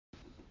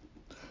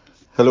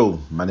Hello,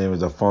 my name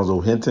is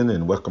Alfonso Hinton,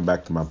 and welcome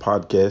back to my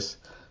podcast.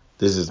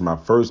 This is my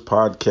first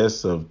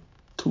podcast of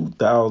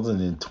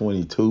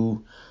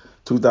 2022.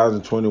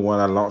 2021,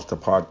 I launched a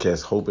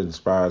podcast, Hope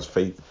Inspires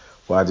Faith,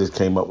 where I just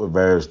came up with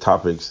various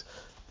topics,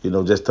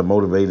 just to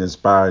motivate,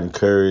 inspire,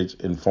 encourage,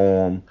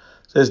 inform,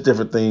 just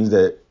different things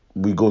that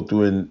we go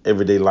through in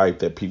everyday life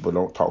that people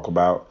don't talk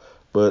about,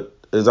 but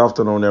is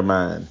often on their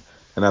mind.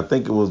 And I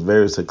think it was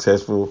very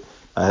successful.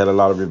 I had a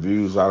lot of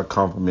reviews, a lot of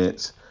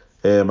compliments.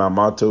 And my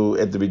motto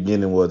at the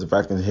beginning was if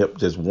I can help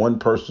just one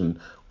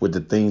person with the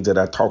things that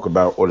I talk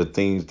about or the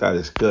things that I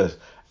discuss,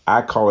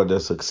 I call it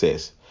a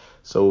success.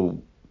 So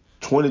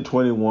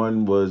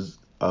 2021 was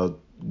a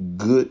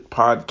good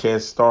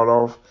podcast start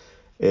off,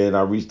 and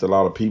I reached a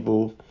lot of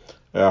people.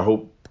 I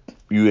hope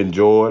you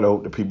enjoyed. I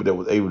hope the people that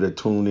was able to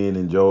tune in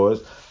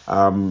enjoys.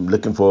 I'm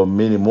looking for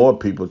many more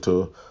people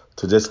to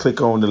just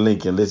click on the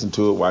link and listen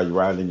to it while you're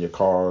riding in your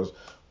cars,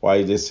 while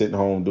you're just sitting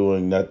home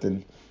doing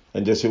nothing,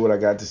 and just hear what I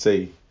got to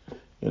say.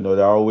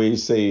 They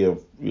always say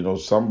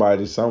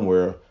somebody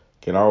somewhere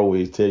can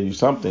always tell you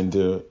something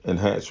to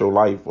enhance your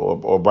life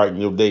or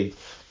brighten your day,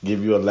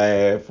 give you a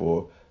laugh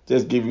or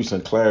just give you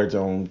some clarity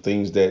on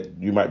things that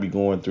you might be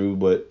going through.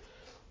 But,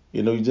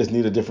 you just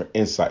need a different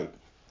insight.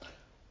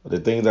 The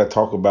things I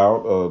talk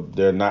about,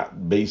 they're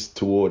not based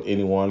toward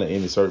anyone or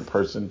any certain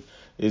person.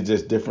 It's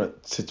just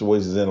different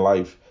situations in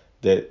life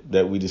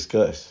that we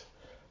discuss.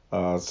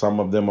 Some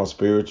of them are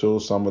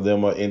spiritual, some of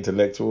them are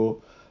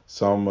intellectual,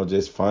 some are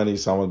just funny,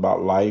 some are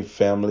about life,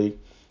 family,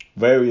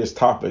 various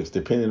topics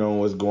depending on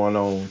what's going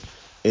on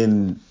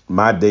in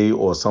my day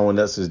or someone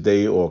else's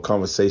day or a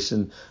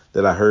conversation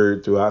that I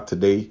heard throughout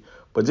today.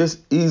 But just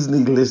easy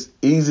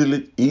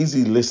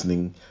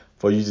listening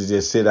for you to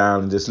just sit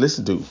down and just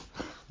listen to.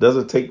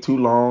 Doesn't take too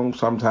long.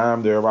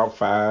 Sometimes they're about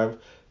 5,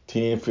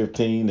 10,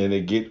 15, and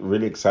they get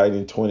really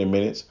exciting 20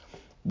 minutes.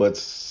 But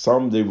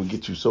some they will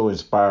get you so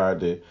inspired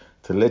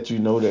to let you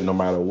know that no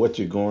matter what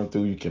you're going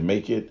through, you can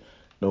make it.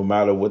 No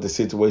matter what the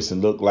situation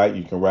look like,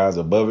 you can rise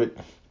above it.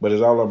 But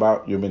it's all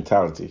about your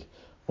mentality.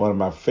 One of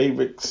my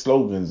favorite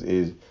slogans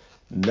is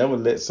never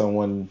let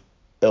someone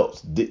else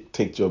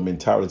dictate your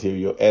mentality or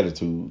your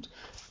attitude.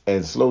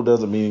 And slow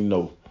doesn't mean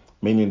no.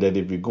 Meaning that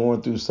if you're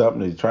going through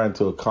something, you're trying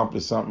to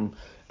accomplish something,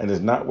 and it's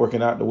not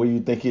working out the way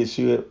you think it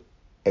should,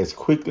 as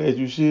quickly as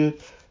you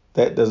should,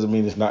 that doesn't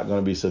mean it's not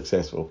going to be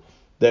successful.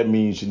 That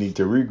means you need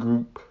to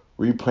regroup,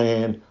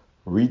 replan,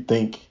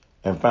 rethink,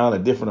 and find a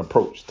different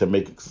approach to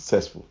make it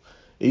successful.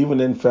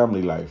 Even in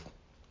family life,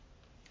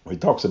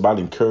 it talks about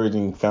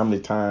encouraging family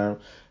time.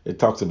 It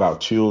talks about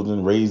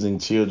children, raising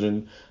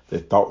children, the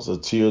thoughts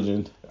of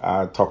children.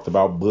 I talked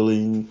about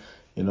bullying.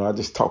 I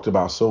just talked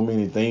about so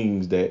many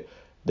things that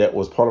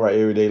was part of our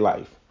everyday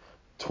life.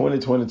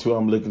 2022,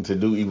 I'm looking to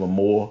do even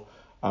more.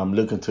 I'm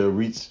looking to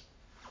reach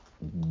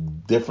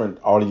different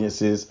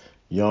audiences,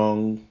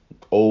 young,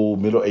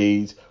 old, middle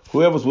age,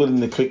 whoever's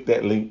willing to click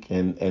that link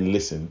and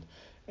listen.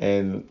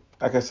 And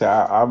like I said,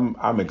 I'm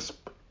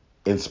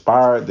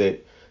inspired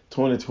that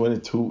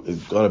 2022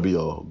 is going to be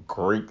a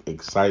great,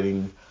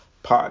 exciting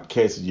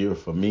podcast year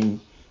for me.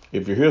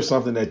 If you hear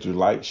something that you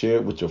like, share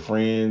it with your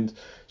friends,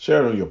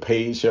 share it on your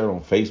page, share it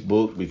on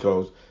Facebook,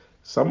 because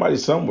somebody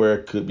somewhere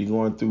could be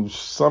going through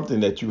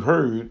something that you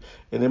heard,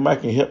 and it might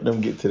can help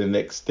them get to the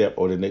next step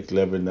or the next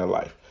level in their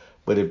life.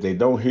 But if they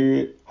don't hear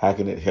it, how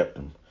can it help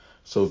them?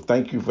 So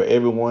thank you for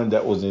everyone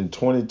that was in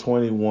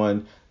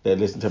 2021 that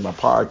listened to my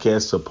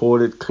podcast,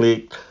 supported,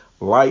 clicked,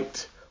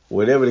 liked,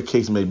 whatever the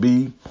case may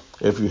be.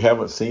 If you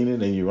haven't seen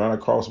it and you run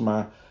across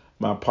my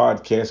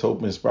podcast,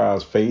 Hope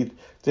Inspires Faith,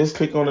 just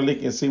click on the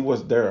link and see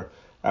what's there.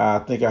 I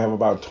think I have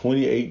about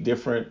 28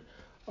 different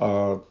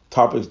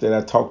topics that I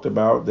talked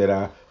about that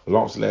I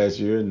launched last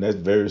year, and that's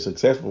very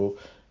successful,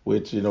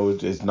 which,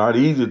 it's not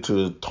easy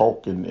to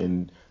talk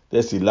and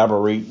just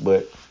elaborate,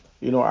 but,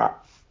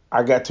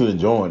 I got to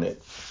enjoying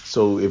it.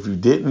 So if you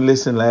didn't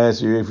listen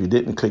last year, if you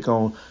didn't click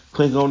on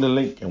the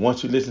link, and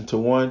once you listen to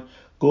one,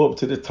 go up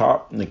to the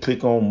top and then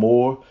click on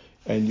more,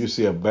 and you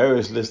see a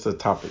various list of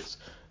topics.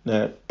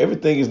 Now,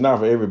 everything is not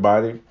for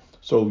everybody,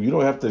 so you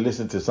don't have to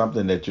listen to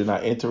something that you're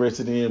not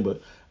interested in, but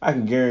I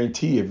can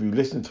guarantee if you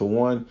listen to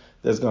one,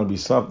 there's going to be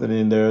something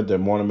in there that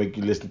want to make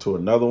you listen to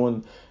another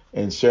one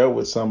and share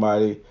with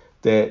somebody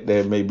that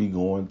may be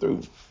going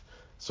through.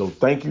 So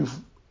thank you,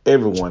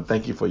 everyone.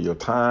 Thank you for your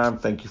time.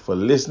 Thank you for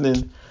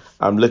listening.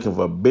 I'm looking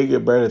for bigger,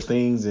 better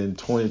things in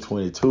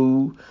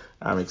 2022.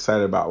 I'm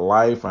excited about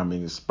life. I'm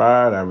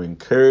inspired. I'm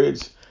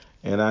encouraged.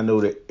 And I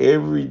know that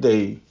every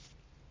day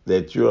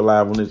that you're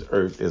alive on this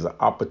earth is an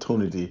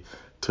opportunity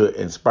to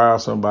inspire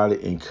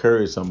somebody,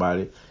 encourage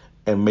somebody,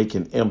 and make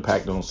an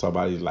impact on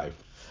somebody's life.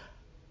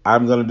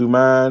 I'm going to do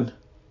mine.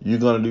 You're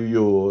going to do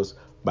yours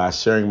by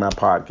sharing my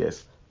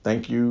podcast.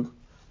 Thank you.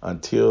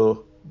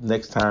 Until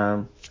next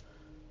time,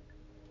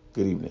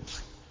 good evening.